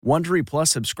Wondery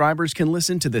Plus subscribers can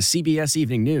listen to the CBS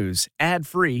Evening News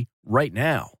ad-free right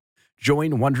now.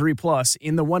 Join Wondery Plus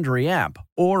in the Wondery app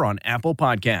or on Apple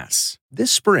Podcasts.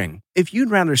 This spring, if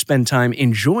you'd rather spend time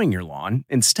enjoying your lawn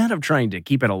instead of trying to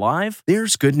keep it alive,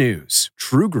 there's good news.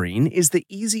 TruGreen is the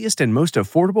easiest and most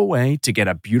affordable way to get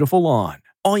a beautiful lawn.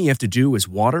 All you have to do is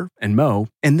water and mow,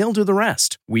 and they'll do the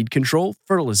rest. Weed control,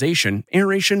 fertilization,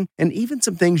 aeration, and even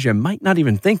some things you might not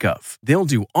even think of. They'll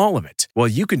do all of it, while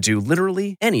you can do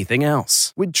literally anything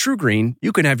else. With TruGreen,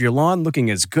 you can have your lawn looking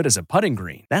as good as a putting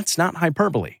green. That's not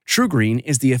hyperbole. TruGreen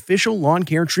is the official lawn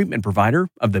care treatment provider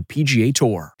of the PGA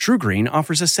Tour. TruGreen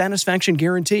offers a satisfaction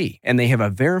guarantee, and they have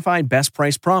a verified best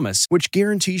price promise, which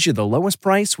guarantees you the lowest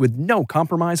price with no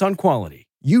compromise on quality.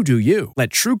 You do you. Let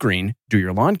TruGreen do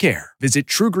your lawn care. Visit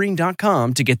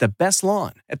TruGreen.com to get the best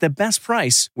lawn at the best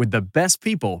price with the best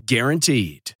people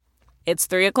guaranteed. It's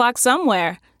 3 o'clock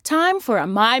somewhere. Time for a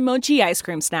My Mochi ice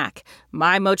cream snack.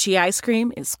 My Mochi ice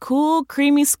cream is cool,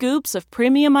 creamy scoops of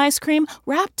premium ice cream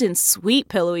wrapped in sweet,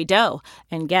 pillowy dough.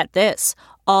 And get this,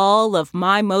 all of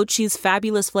My Mochi's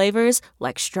fabulous flavors,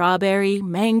 like strawberry,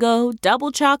 mango,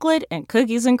 double chocolate, and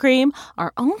cookies and cream,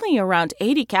 are only around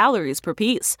 80 calories per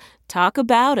piece. Talk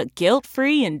about a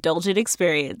guilt-free, indulgent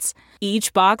experience.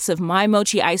 Each box of My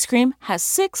Mochi ice cream has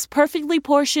 6 perfectly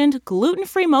portioned,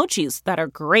 gluten-free mochis that are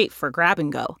great for grab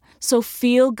and go. So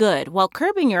feel good while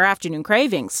curbing your afternoon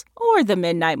cravings, or the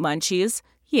midnight munchies.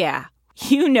 Yeah,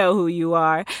 you know who you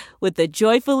are, with the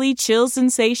joyfully chill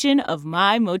sensation of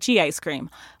My Mochi ice cream.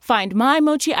 Find My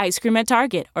Mochi ice cream at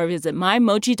Target or visit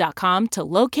MyMochi.com to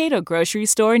locate a grocery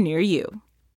store near you.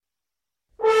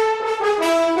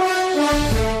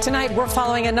 Tonight, we're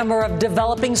following a number of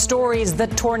developing stories. The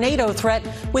tornado threat,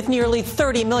 with nearly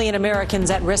 30 million Americans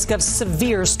at risk of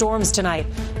severe storms tonight.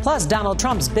 Plus, Donald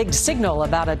Trump's big signal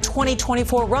about a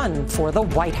 2024 run for the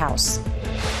White House.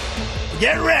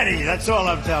 Get ready. That's all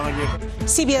I'm telling you.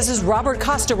 CBS's Robert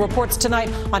Costa reports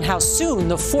tonight on how soon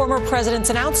the former president's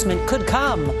announcement could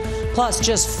come. Plus,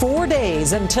 just 4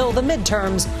 days until the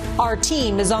midterms, our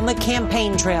team is on the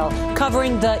campaign trail,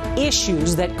 covering the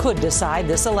issues that could decide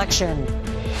this election.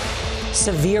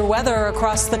 Severe weather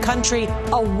across the country,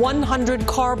 a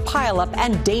 100-car pileup,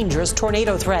 and dangerous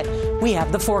tornado threat. We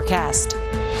have the forecast.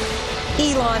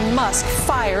 Elon Musk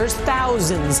fires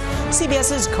thousands.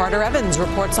 CBS's Carter Evans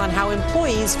reports on how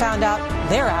employees found out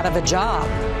they're out of a job.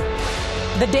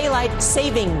 The daylight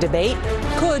saving debate.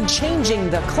 Could changing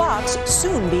the clocks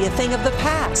soon be a thing of the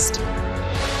past?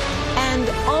 And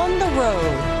on the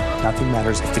road. Nothing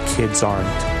matters if the kids aren't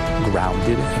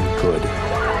grounded and good.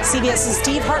 CBS's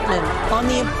Steve Hartman on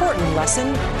the important lesson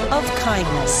of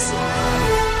kindness.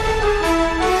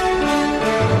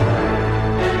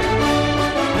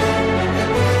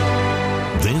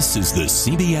 This is the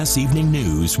CBS Evening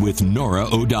News with Norah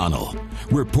O'Donnell,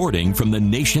 reporting from the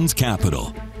nation's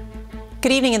capital.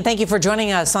 Good evening, and thank you for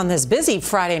joining us on this busy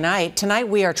Friday night. Tonight,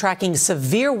 we are tracking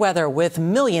severe weather with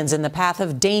millions in the path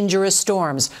of dangerous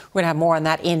storms. We're going to have more on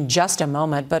that in just a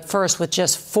moment. But first, with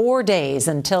just 4 days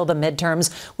until the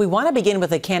midterms, we want to begin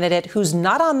with a candidate who's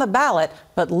not on the ballot,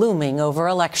 but looming over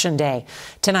Election Day.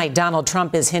 Tonight, Donald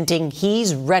Trump is hinting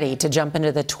he's ready to jump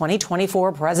into the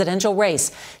 2024 presidential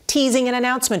race, teasing an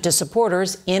announcement to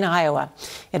supporters in Iowa.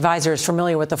 Advisors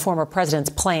familiar with the former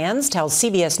president's plans tell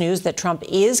CBS News that Trump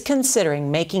is considering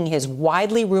making his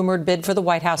widely rumored bid for the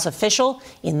White House official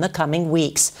in the coming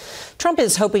weeks. Trump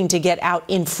is hoping to get out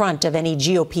in front of any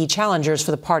GOP challengers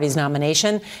for the party's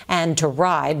nomination and to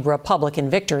ride Republican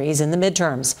victories in the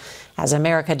midterms. As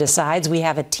America decides, we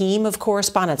have a team of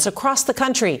correspondents across the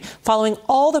country following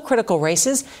all the critical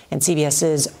races. And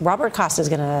CBS's Robert Costa is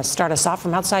going to start us off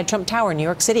from outside Trump Tower in New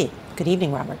York City. Good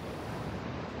evening, Robert.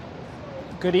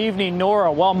 Good evening,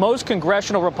 Nora. While most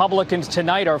congressional Republicans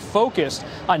tonight are focused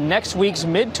on next week's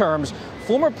midterms,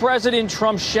 former President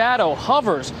Trump's shadow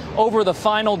hovers over the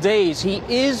final days. He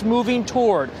is moving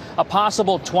toward a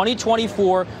possible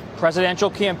 2024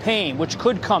 presidential campaign, which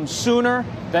could come sooner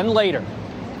than later.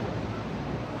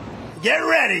 Get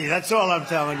ready. That's all I'm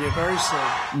telling you. Very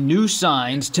soon. New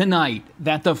signs tonight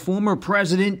that the former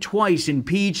president, twice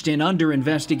impeached and under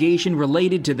investigation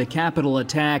related to the Capitol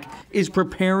attack, is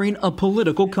preparing a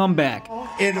political comeback.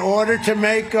 In order to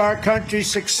make our country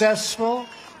successful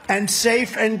and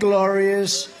safe and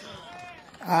glorious,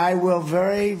 I will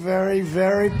very, very,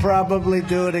 very probably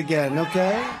do it again,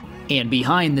 okay? And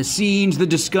behind the scenes, the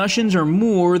discussions are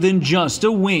more than just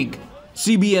a wink.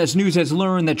 CBS News has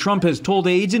learned that Trump has told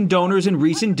aides and donors in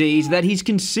recent days that he's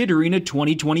considering a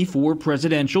 2024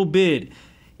 presidential bid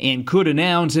and could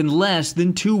announce in less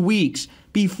than 2 weeks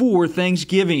before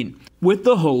Thanksgiving, with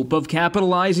the hope of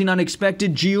capitalizing on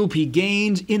expected GOP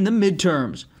gains in the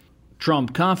midterms.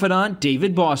 Trump confidant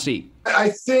David Bossie.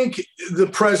 I think the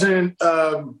president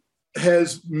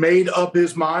has made up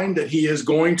his mind that he is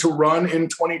going to run in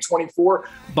 2024.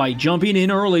 By jumping in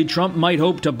early, Trump might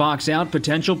hope to box out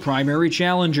potential primary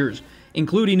challengers,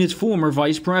 including his former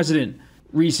vice president.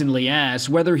 Recently asked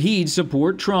whether he'd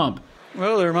support Trump.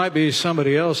 Well, there might be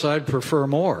somebody else I'd prefer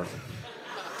more.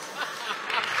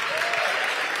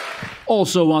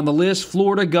 Also on the list,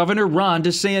 Florida Governor Ron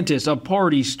DeSantis, a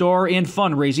party star and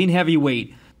fundraising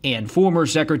heavyweight, and former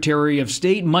Secretary of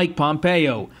State Mike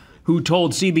Pompeo, who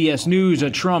told CBS News a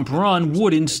Trump run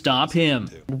wouldn't stop him.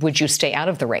 Would you stay out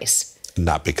of the race?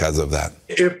 Not because of that.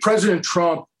 If President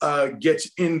Trump gets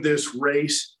in this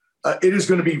race, it is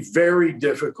going to be very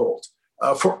difficult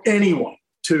for anyone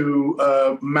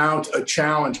to mount a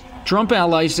challenge. Trump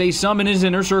allies say some in his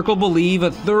inner circle believe a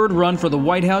third run for the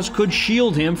White House could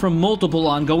shield him from multiple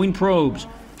ongoing probes,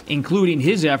 including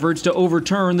his efforts to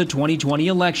overturn the 2020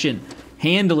 election,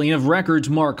 handling of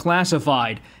records marked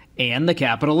classified, and the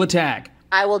Capitol attack.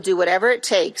 I will do whatever it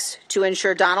takes to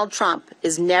ensure Donald Trump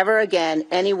is never again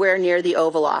anywhere near the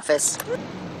Oval Office.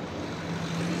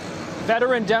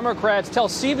 Veteran Democrats tell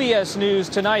CBS News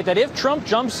tonight that if Trump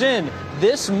jumps in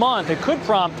this month, it could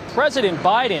prompt President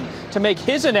Biden to make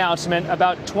his announcement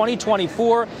about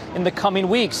 2024 in the coming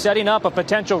weeks, setting up a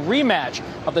potential rematch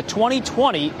of the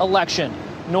 2020 election.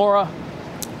 Nora?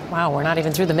 Wow, we're not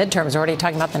even through the midterms. We're already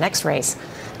talking about the next race.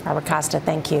 Robert Costa,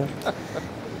 thank you.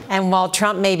 And while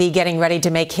Trump may be getting ready to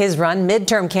make his run,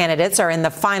 midterm candidates are in the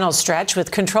final stretch with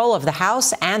control of the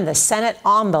House and the Senate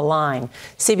on the line.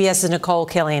 CBS's Nicole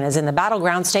Killian is in the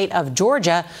battleground state of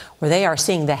Georgia, where they are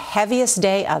seeing the heaviest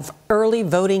day of early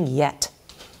voting yet.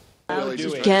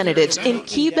 Candidates in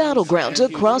key battlegrounds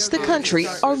across the country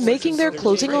are making their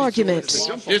closing arguments.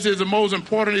 This is the most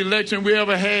important election we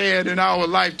ever had in our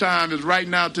lifetime, is right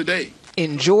now today.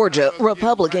 In Georgia,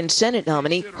 Republican Senate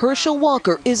nominee Herschel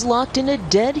Walker is locked in a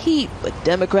dead heat with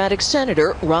Democratic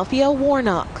Senator Raphael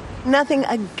Warnock. Nothing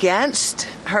against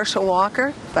Herschel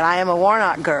Walker, but I am a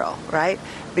Warnock girl, right?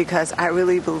 Because I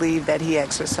really believe that he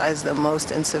exercised the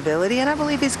most incivility, and I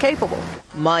believe he's capable.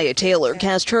 Maya Taylor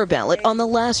cast her ballot on the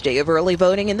last day of early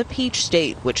voting in the Peach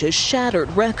State, which has shattered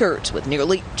records with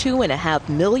nearly 2.5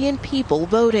 million people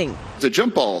voting. It's a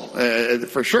jump ball,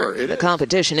 for sure. The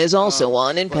competition is also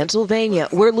on in Pennsylvania,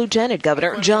 where Lieutenant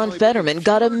Governor John Fetterman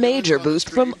got a major boost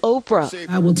from Oprah.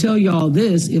 I will tell you all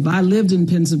this, if I lived in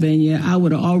Pennsylvania, I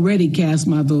would have already cast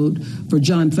my vote for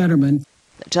John Fetterman.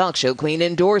 The talk show queen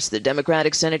endorsed the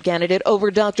Democratic Senate candidate over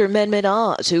Dr. Mehmet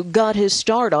Oz, who got his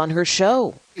start on her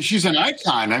show. She's an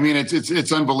icon. I mean,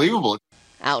 it's unbelievable.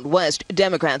 Out west,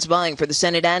 Democrats vying for the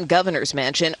Senate and governor's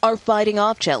mansion are fighting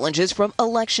off challenges from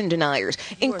election deniers,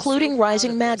 including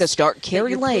rising MAGA star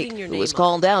Carrie Lake, who was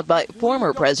called out by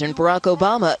former President Barack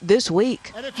Obama this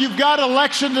week. And if you've got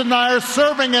election deniers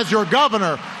serving as your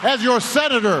governor, as your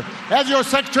senator, as your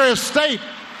secretary of state,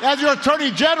 as your attorney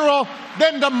general,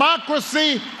 then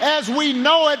democracy as we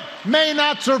know it may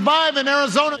not survive in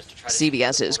Arizona.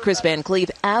 CBS's Chris Van Cleave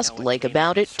asked Lake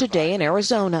about it today in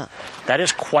Arizona. That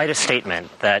is quite a statement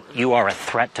that you are a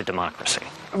threat to democracy.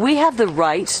 We have the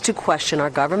right to question our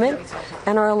government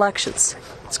and our elections.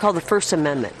 It's called the First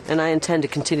Amendment, and I intend to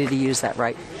continue to use that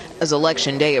right. As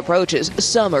Election Day approaches,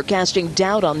 some are casting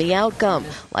doubt on the outcome,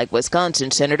 like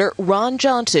Wisconsin Senator Ron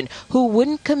Johnson, who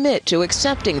wouldn't commit to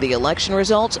accepting the election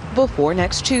results before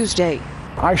next Tuesday.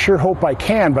 I sure hope I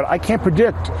can, but I can't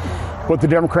predict what the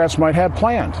Democrats might have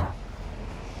planned.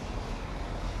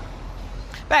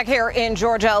 Back here in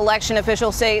Georgia, election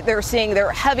officials say they're seeing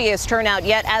their heaviest turnout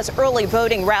yet as early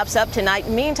voting wraps up tonight.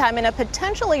 Meantime, in a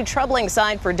potentially troubling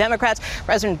sign for Democrats,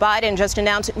 President Biden just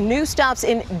announced new stops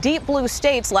in deep blue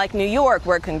states like New York,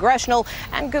 where congressional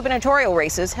and gubernatorial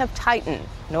races have tightened.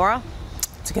 Nora?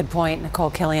 That's a good point. Nicole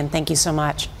Killian, thank you so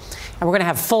much. And we're going to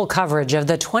have full coverage of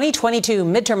the 2022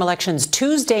 midterm elections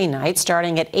Tuesday night,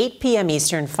 starting at 8 p.m.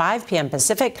 Eastern, 5 p.m.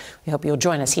 Pacific. We hope you'll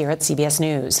join us here at CBS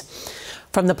News.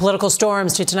 From the political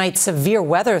storms to tonight's severe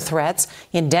weather threats,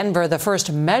 in Denver, the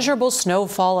first measurable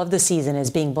snowfall of the season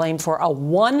is being blamed for a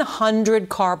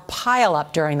 100-car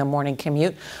pileup during the morning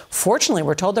commute. Fortunately,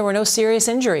 we're told there were no serious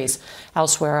injuries.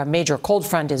 Elsewhere, a major cold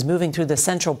front is moving through the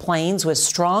Central Plains with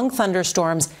strong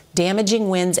thunderstorms, damaging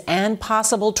winds, and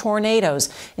possible tornadoes,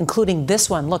 including this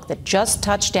one, look, that just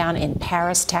touched down in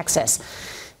Paris, Texas.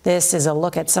 This is a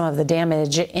look at some of the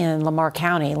damage in Lamar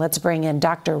County. Let's bring in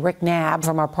Dr. Rick Knabb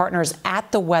from our partners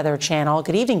at the Weather Channel.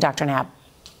 Good evening, Dr. Knabb.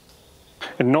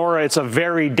 And Nora, it's a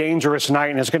very dangerous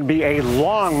night, and it's going to be a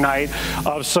long night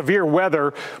of severe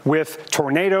weather with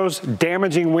tornadoes,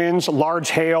 damaging winds,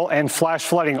 large hail, and flash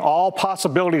flooding. All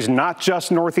possibilities, not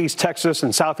just northeast Texas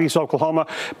and southeast Oklahoma,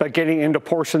 but getting into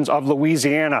portions of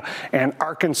Louisiana and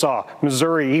Arkansas,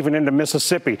 Missouri, even into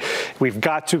Mississippi. We've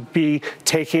got to be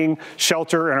taking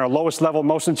shelter in our lowest level,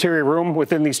 most interior room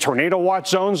within these tornado watch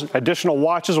zones. Additional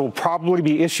watches will probably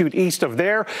be issued east of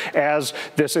there as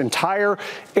this entire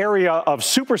area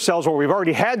of supercells where we've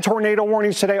already had tornado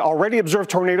warnings today, already observed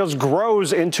tornadoes,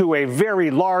 grows into a very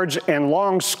large and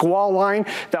long squall line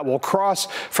that will cross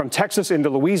from Texas into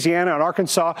Louisiana and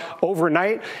Arkansas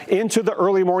overnight into the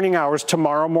early morning hours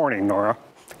tomorrow morning, Nora.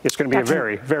 It's going to be a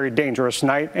very, very dangerous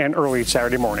night and early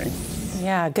Saturday morning.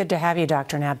 Yeah, good to have you,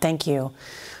 Dr. Knapp. Thank you.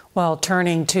 Well,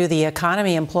 turning to the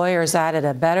economy, employers added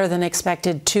a better than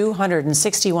expected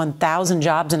 261,000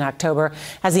 jobs in October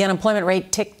as the unemployment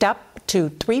rate ticked up to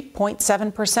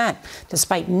 3.7%.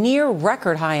 Despite near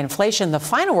record high inflation, the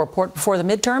final report before the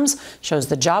midterms shows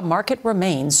the job market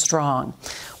remains strong.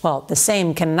 Well, the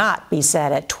same cannot be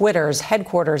said at Twitter's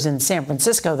headquarters in San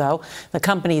Francisco, though. The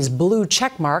company's blue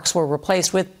check marks were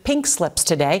replaced with pink slips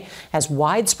today as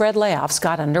widespread layoffs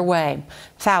got underway.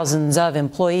 Thousands of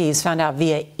employees found out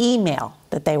via email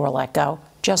that they were let go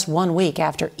just 1 week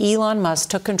after Elon Musk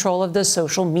took control of the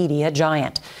social media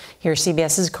giant. Here's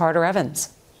CBS's Carter Evans.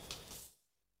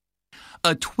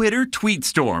 A Twitter tweet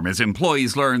storm as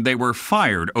employees learned they were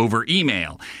fired over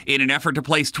email. In an effort to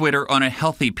place Twitter on a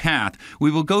healthy path,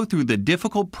 we will go through the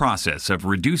difficult process of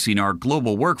reducing our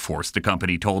global workforce, the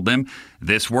company told them.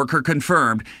 This worker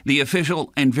confirmed the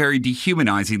official and very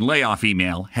dehumanizing layoff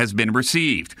email has been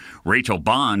received. Rachel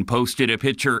Bond posted a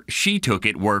picture she took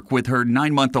at work with her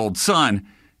 9-month-old son.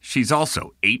 She's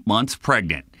also 8 months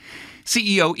pregnant.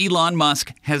 CEO Elon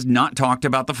Musk has not talked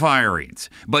about the firings,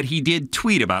 but he did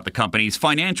tweet about the company's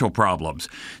financial problems.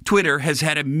 Twitter has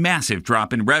had a massive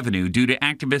drop in revenue due to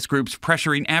activist groups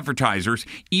pressuring advertisers,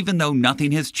 even though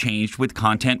nothing has changed with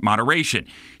content moderation.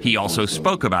 He also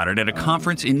spoke about it at a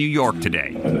conference in New York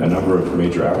today. A number of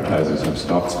major advertisers have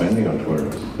stopped spending on Twitter.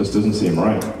 This doesn't seem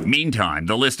right. Meantime,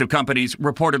 the list of companies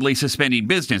reportedly suspending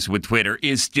business with Twitter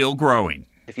is still growing.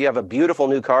 If you have a beautiful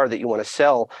new car that you want to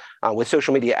sell with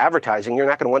social media advertising, you're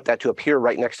not going to want that to appear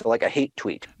right next to like a hate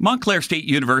tweet. Montclair State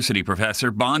University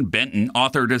professor Bon Benton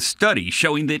authored a study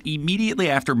showing that immediately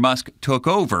after Musk took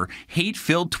over,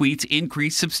 hate-filled tweets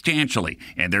increased substantially,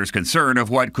 and there's concern of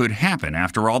what could happen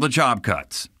after all the job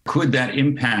cuts. Could that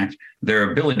impact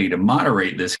their ability to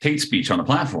moderate this hate speech on the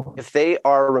platform? If they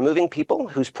are removing people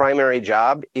whose primary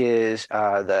job is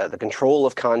the control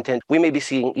of content, we may be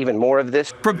seeing even more of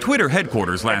this. From Twitter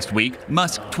headquarters last week,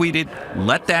 Musk tweeted,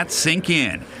 "Let that sink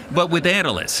in." But with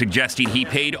analysts suggesting he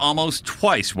paid almost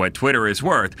twice what Twitter is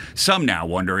worth, some now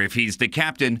wonder if he's the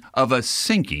captain of a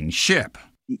sinking ship.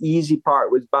 The easy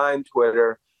part was buying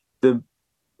Twitter. The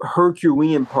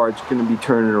Herculean part's going to be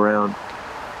turning around.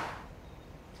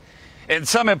 And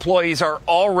some employees are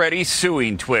already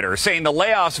suing Twitter, saying the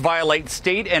layoffs violate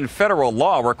state and federal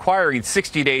law requiring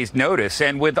 60 days notice.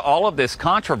 And with all of this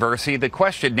controversy, the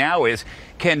question now is,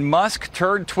 can Musk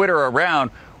turn Twitter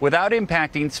around without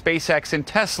impacting SpaceX and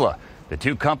Tesla, the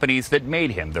two companies that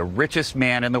made him the richest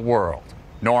man in the world?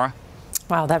 Nora?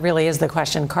 Wow, that really is the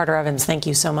question. Carter Evans, thank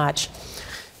you so much.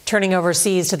 Turning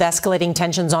overseas to the escalating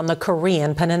tensions on the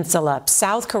Korean peninsula.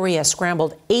 South Korea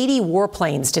scrambled 80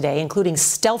 warplanes today, including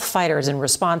stealth fighters, in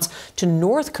response to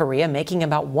North Korea making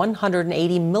about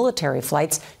 180 military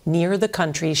flights near the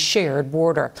country's shared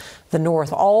border. The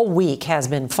North all week has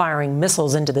been firing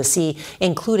missiles into the sea,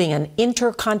 including an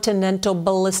intercontinental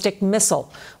ballistic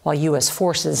missile, while U.S.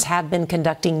 forces have been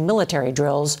conducting military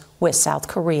drills with South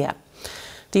Korea.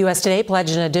 The U.S. today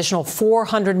pledged an additional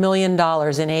 $400 million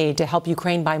in aid to help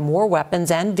Ukraine buy more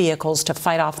weapons and vehicles to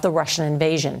fight off the Russian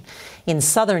invasion. In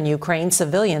southern Ukraine,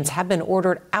 civilians have been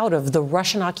ordered out of the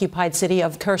Russian-occupied city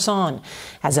of Kherson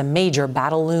as a major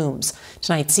battle looms.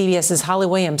 Tonight, CBS's Holly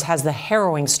Williams has the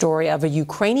harrowing story of a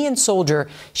Ukrainian soldier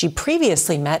she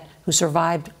previously met who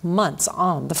survived months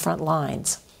on the front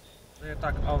lines.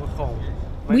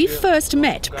 We first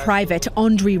met Private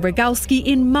Andriy Rogalski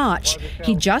in March.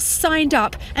 He just signed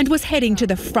up and was heading to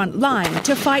the front line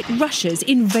to fight Russia's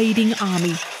invading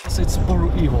army. It's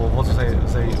pure evil what they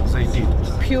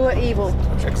did. Pure evil.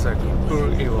 Exactly,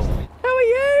 pure evil. How are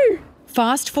you?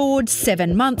 Fast forward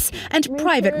 7 months and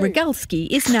Private Rogalski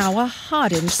is now a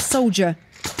hardened soldier.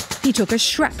 He took a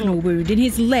shrapnel wound in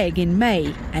his leg in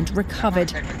May and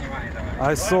recovered.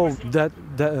 I saw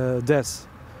death.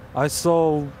 I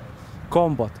saw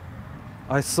combat.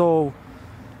 I saw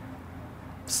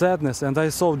sadness and I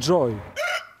saw joy.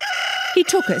 He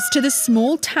took us to the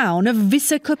small town of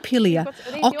Vysokopilia,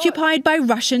 occupied by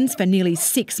Russians for nearly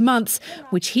 6 months,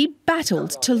 which he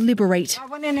battled to liberate.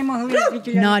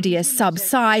 Nadia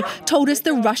Subsai told us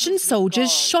the Russian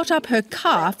soldiers shot up her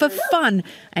car for fun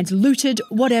and looted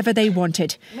whatever they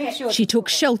wanted. She took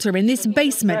shelter in this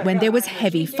basement when there was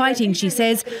heavy fighting, she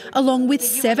says, along with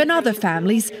 7 other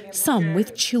families, some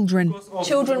with children.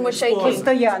 Children were shaking.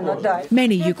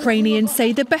 Many Ukrainians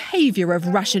say the behaviour of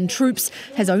Russian troops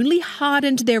has only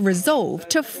hardened their resolve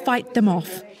to fight them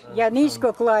off.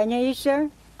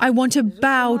 I want to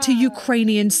bow to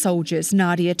Ukrainian soldiers,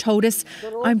 Nadia told us.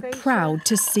 I'm proud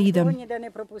to see them.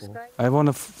 I want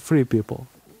to free people.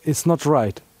 It's not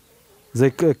right.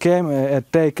 They came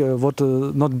and take what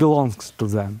not belongs to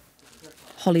them.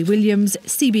 Holly Williams,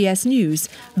 CBS News,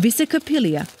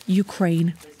 Vysokopilia,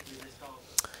 Ukraine.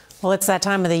 Well, it's that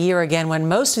time of the year again when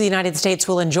most of the United States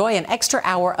will enjoy an extra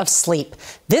hour of sleep.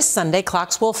 This Sunday,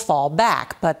 clocks will fall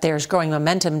back, but there's growing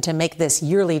momentum to make this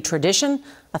yearly tradition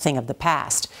a thing of the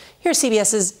past. Here's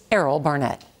CBS's Errol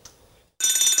Barnett.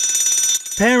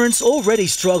 Parents already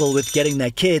struggle with getting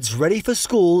their kids ready for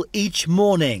school each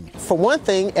morning. For one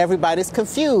thing, everybody's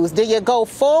confused. Do you go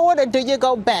forward or do you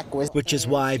go backwards? Which is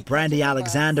why Brandy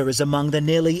Alexander is among the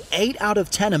nearly 8 out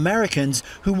of 10 Americans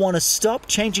who want to stop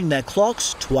changing their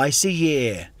clocks twice a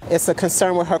year. It's a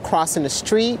concern with her crossing the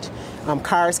street.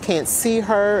 Cars can't see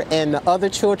her and the other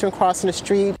children crossing the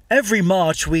street. Every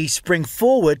March, we spring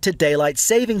forward to daylight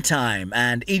saving time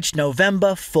and each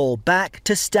November fall back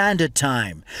to standard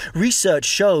time. Research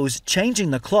shows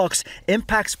changing the clocks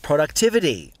impacts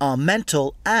productivity, our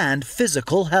mental and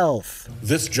physical health.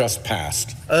 This just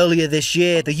passed. Earlier this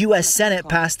year, the U.S. Senate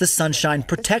passed the Sunshine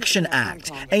Protection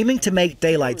Act, aiming to make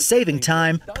daylight saving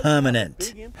time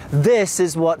permanent. This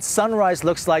is what sunrise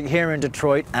looks like here in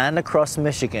Detroit and across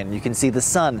Michigan. You can see the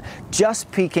sun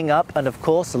just peeking up and, of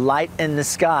course, light in the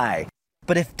sky.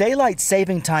 But if daylight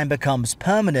saving time becomes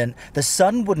permanent, the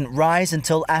sun wouldn't rise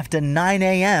until after 9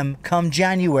 a.m. come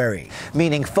January,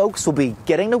 meaning folks will be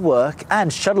getting to work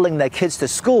and shuttling their kids to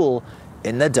school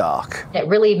in the dark. It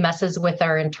really messes with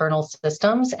our internal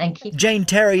systems and keeps... Jane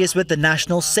Terry is with the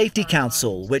National Safety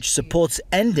Council, which supports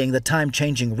ending the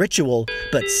time-changing ritual,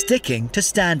 but sticking to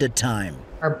standard time.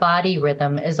 Our body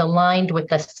rhythm is aligned with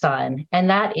the sun, and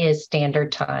that is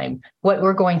standard time, what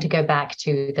we're going to go back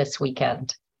to this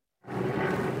weekend.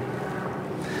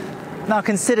 Now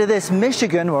consider this,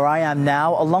 Michigan, where I am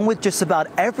now, along with just about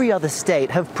every other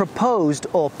state, have proposed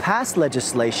or passed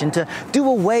legislation to do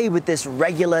away with this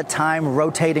regular time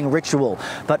rotating ritual.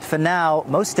 But for now,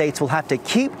 most states will have to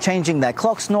keep changing their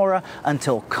clocks, Nora,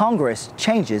 until Congress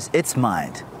changes its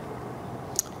mind.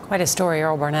 Quite a story,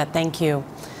 Earl Barnett. Thank you.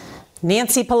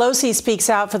 Nancy Pelosi speaks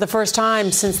out for the first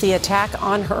time since the attack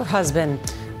on her husband.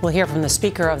 We'll hear from the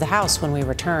Speaker of the House when we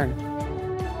return.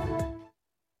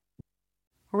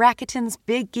 Rakuten's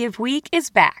Big Give Week is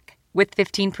back with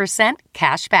 15%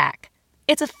 cash back.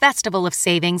 It's a festival of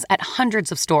savings at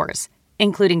hundreds of stores,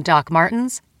 including Doc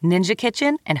Martens, Ninja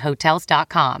Kitchen, and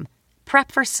Hotels.com.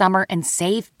 Prep for summer and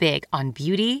save big on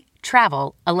beauty,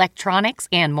 travel, electronics,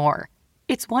 and more.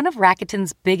 It's one of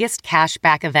Rakuten's biggest cash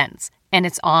back events, and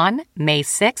it's on May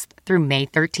 6th through May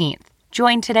 13th.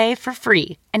 Join today for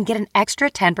free and get an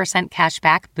extra 10% cash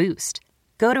back boost.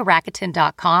 Go to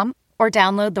Rakuten.com or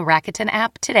download the Rakuten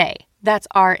app today. That's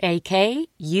Rakuten.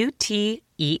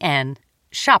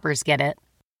 Shoppers get it.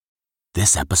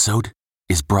 This episode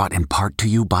is brought in part to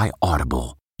you by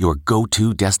Audible, your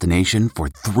go-to destination for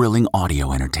thrilling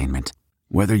audio entertainment.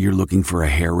 Whether you're looking for a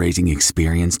hair-raising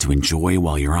experience to enjoy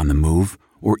while you're on the move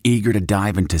or eager to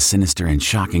dive into sinister and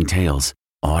shocking tales,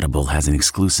 Audible has an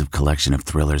exclusive collection of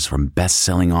thrillers from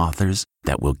best-selling authors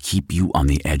that will keep you on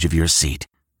the edge of your seat.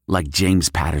 Like James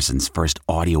Patterson's first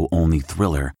audio-only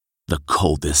thriller, The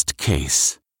Coldest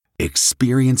Case.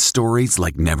 Experience stories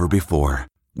like never before,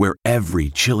 where every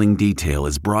chilling detail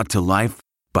is brought to life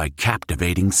by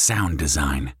captivating sound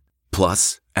design.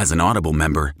 Plus, as an Audible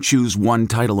member, choose one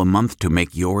title a month to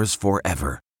make yours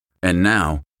forever. And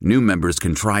now, new members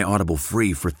can try Audible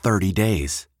free for 30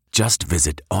 days. Just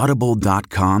visit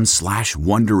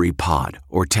audible.com/WonderyPod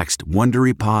or text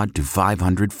WonderyPod to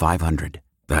 500-500.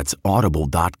 That's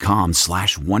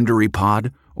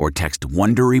audible.com/WonderyPod or text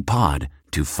WonderyPod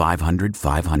to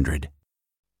 500-500.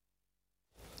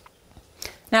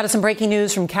 Now to some breaking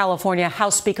news from California.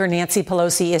 House Speaker Nancy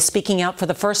Pelosi is speaking out for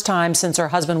the first time since her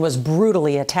husband was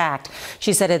brutally attacked.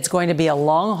 She said it's going to be a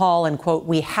long haul and, quote,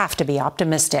 we have to be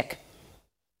optimistic.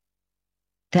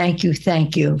 Thank you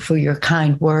for your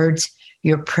kind words,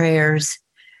 your prayers,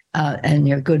 and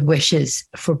your good wishes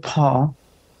for Paul.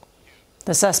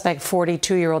 The suspect,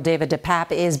 42-year-old David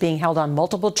DePape, is being held on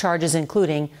multiple charges,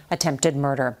 including attempted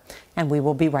murder. And we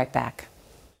will be right back.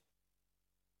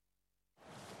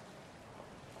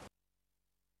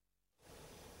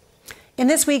 In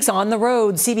this week's On the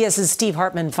Road, CBS's Steve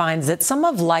Hartman finds that some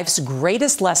of life's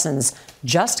greatest lessons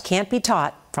just can't be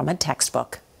taught from a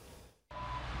textbook.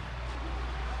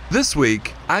 This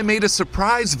week, I made a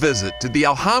surprise visit to the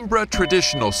Alhambra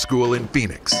Traditional School in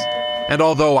Phoenix. And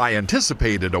although I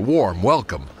anticipated a warm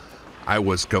welcome, I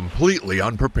was completely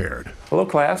unprepared. Hello,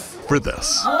 class. For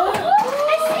this.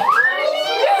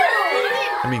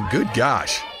 I mean, good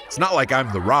gosh, it's not like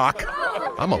I'm The Rock.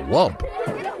 I'm a lump.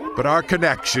 But our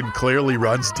connection clearly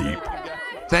runs deep.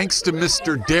 Thanks to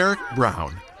Mr. Derek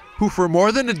Brown, who for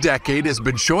more than a decade has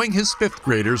been showing his fifth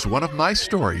graders one of my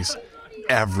stories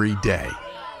every day.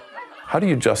 How do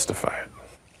you justify it?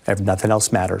 If nothing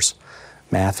else matters,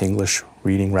 math, English,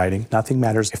 reading, writing, nothing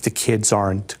matters if the kids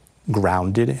aren't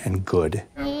grounded and good.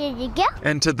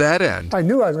 And to that end, I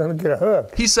knew I was going to get a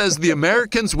hug. He says the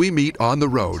Americans we meet on the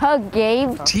road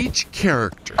teach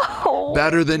character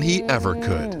better than he ever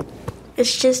could.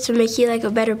 It's just to make you like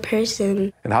a better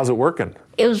person. And how's it working?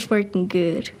 It was working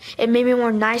good. It made me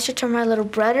more nicer to my little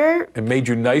brother. It made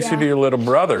you nicer to your little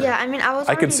brother. Yeah, I mean,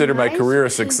 I consider my career a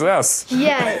success.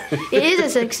 Yeah, it is a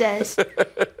success.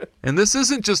 And this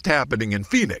isn't just happening in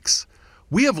Phoenix.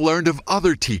 We have learned of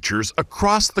other teachers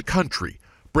across the country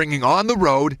bringing On the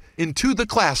Road into the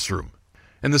classroom.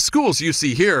 And the schools you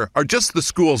see here are just the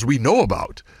schools we know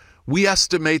about. We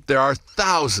estimate there are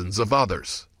thousands of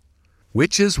others.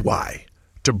 Which is why,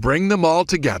 to bring them all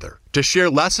together, to share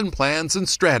lesson plans and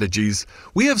strategies,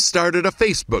 we have started a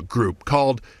Facebook group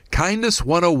called Kindness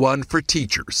 101 for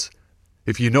Teachers.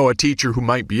 If you know a teacher who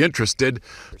might be interested,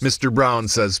 Mr. Brown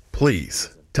says,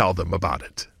 please tell them about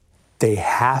it. They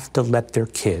have to let their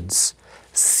kids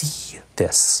see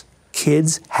this.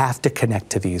 Kids have to connect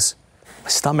to these. My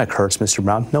stomach hurts, Mr.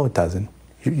 Brown. No, it doesn't.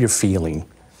 You're feeling.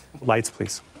 Lights,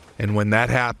 please. And when that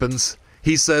happens,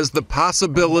 he says the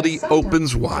possibility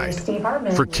opens wide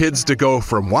for kids to go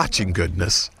from watching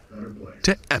goodness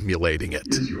to emulating it.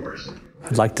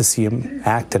 I'd like to see him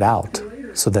act it out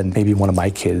so that maybe one of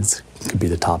my kids could be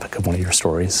the topic of one of your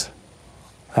stories.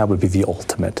 That would be the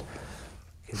ultimate.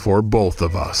 For both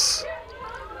of us.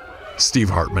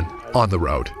 Steve Hartman, On the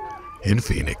Road in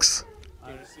Phoenix.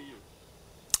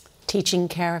 Teaching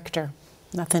character,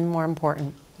 nothing more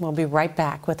important. We'll be right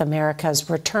back with America's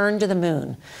return to the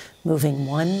moon, moving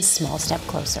one small step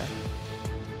closer.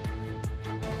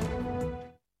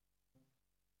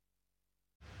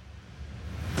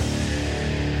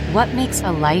 What makes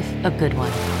a life a good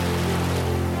one?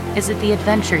 Is it the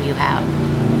adventure you have?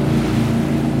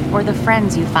 Or the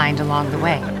friends you find along the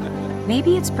way?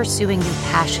 Maybe it's pursuing your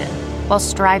passion while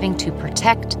striving to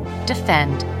protect,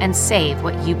 defend, and save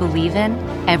what you believe in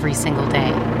every single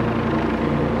day.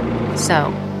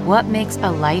 So, what makes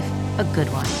a life a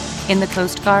good one? In the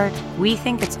Coast Guard, we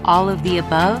think it's all of the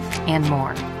above and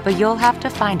more, but you'll have to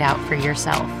find out for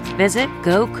yourself. Visit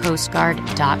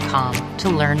gocoastguard.com to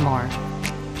learn more.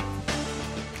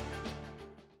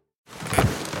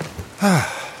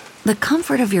 The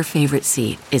comfort of your favorite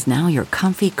seat is now your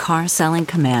comfy car selling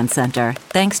command center,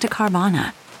 thanks to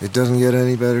Carvana. It doesn't get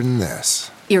any better than this.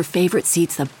 Your favorite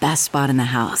seat's the best spot in the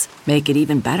house. Make it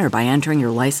even better by entering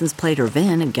your license plate or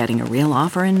VIN and getting a real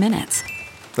offer in minutes.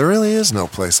 There really is no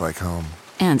place like home.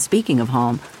 And speaking of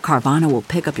home, Carvana will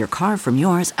pick up your car from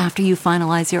yours after you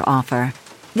finalize your offer.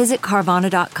 Visit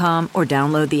Carvana.com or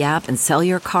download the app and sell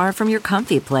your car from your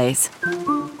comfy place.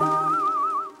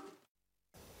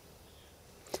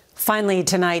 Finally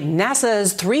tonight,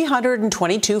 NASA's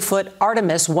 322-foot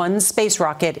Artemis 1 space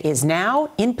rocket is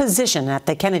now in position at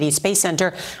the Kennedy Space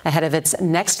Center ahead of its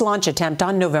next launch attempt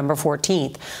on November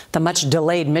 14th. The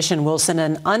much-delayed mission will send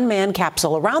an unmanned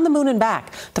capsule around the moon and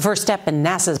back, the first step in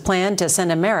NASA's plan to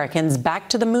send Americans back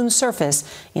to the moon's surface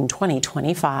in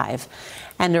 2025.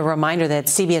 And a reminder that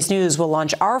CBS News will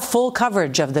launch our full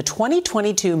coverage of the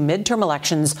 2022 midterm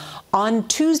elections on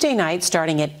Tuesday night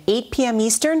starting at 8 p.m.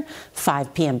 Eastern,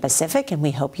 5 p.m. Pacific, and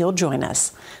we hope you'll join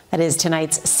us. That is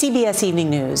tonight's CBS Evening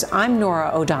News. I'm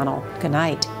Norah O'Donnell. Good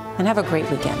night, and have a great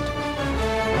weekend.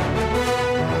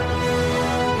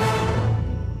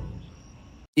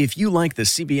 If you like the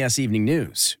CBS Evening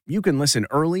News, you can listen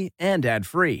early and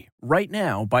ad-free right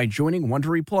now by joining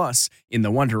Wondery Plus in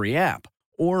the Wondery app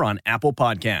or on Apple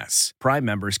Podcasts. Prime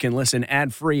members can listen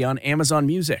ad-free on Amazon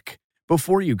Music.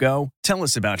 Before you go, tell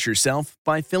us about yourself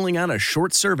by filling out a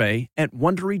short survey at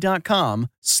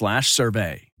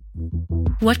Wondery.com/survey.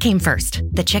 What came first,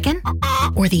 the chicken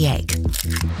or the egg?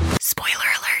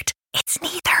 Spoiler alert, it's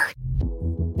neither.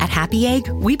 At Happy Egg,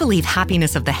 we believe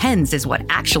happiness of the hens is what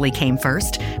actually came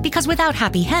first, because without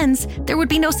happy hens, there would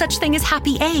be no such thing as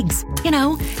happy eggs. You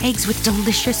know, eggs with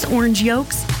delicious orange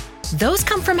yolks. Those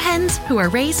come from hens who are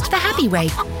raised the happy way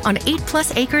on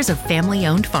 8+ acres of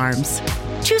family-owned farms.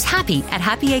 Choose happy at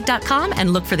happyegg.com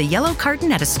and look for the yellow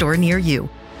carton at a store near you.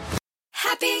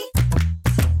 Happy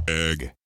Egg.